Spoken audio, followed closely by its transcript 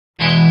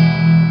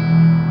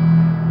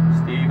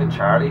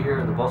Charlie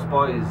here, the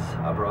busboys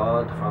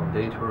abroad from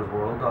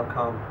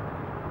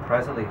DayToursWorld.com,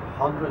 presently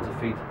hundreds of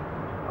feet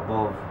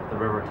above the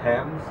River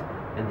Thames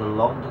in the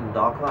London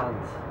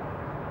Docklands,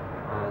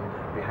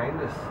 and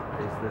behind us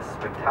is this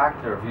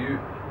spectacular view.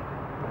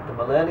 The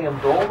Millennium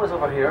Dome is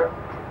over here,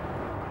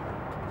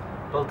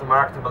 built to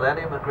mark the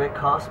millennium at great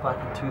cost back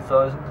in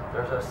 2000.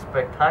 There's a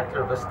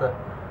spectacular vista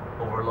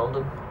over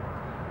London.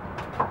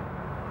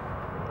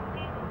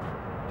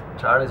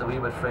 Charlie's a wee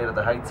bit afraid of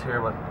the heights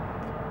here, but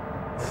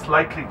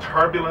slightly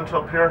turbulent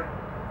up here.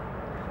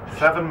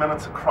 7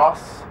 minutes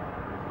across.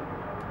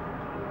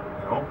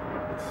 You know,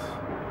 it's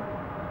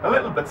a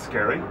little bit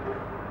scary.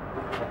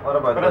 What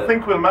about but I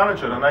think we'll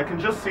manage it, and I can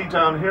just see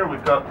down here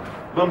we've got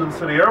London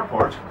City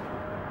Airport.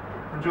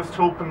 We're just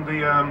hoping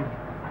the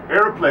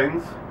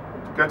airplanes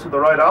get to the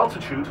right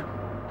altitude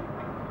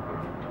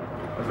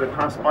as they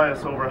pass by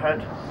us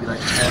overhead. Be like,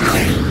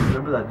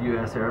 remember that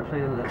US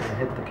airplane that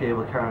hit the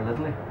cable car in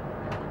Italy?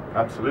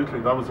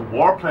 Absolutely, that was a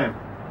warplane.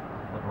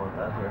 Wouldn't want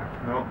that here.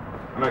 No,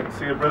 and I can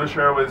see a British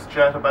Airways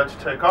jet about to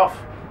take off.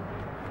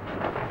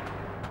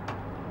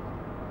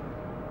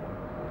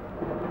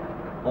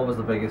 What was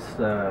the biggest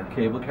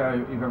cable car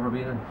you've ever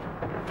been in?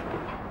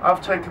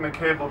 I've taken a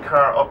cable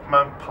car up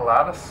Mount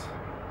Pilatus,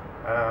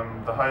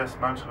 the highest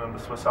mountain in the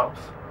Swiss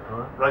Alps.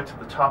 Huh? Right to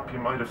the top. You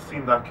might have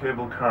seen that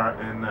cable car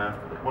in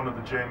one of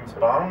the James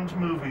Bond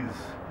movies.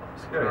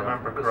 Scary if I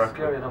remember enough. correctly.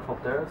 Scary enough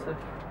up there, I'd say.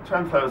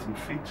 10,000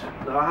 feet.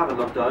 No, I haven't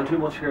looked down too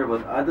much here,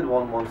 but I did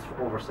one once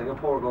over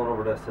Singapore, going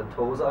over the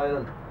Sentosa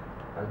Island,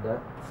 and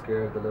that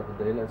scared the living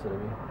daylights out of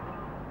me.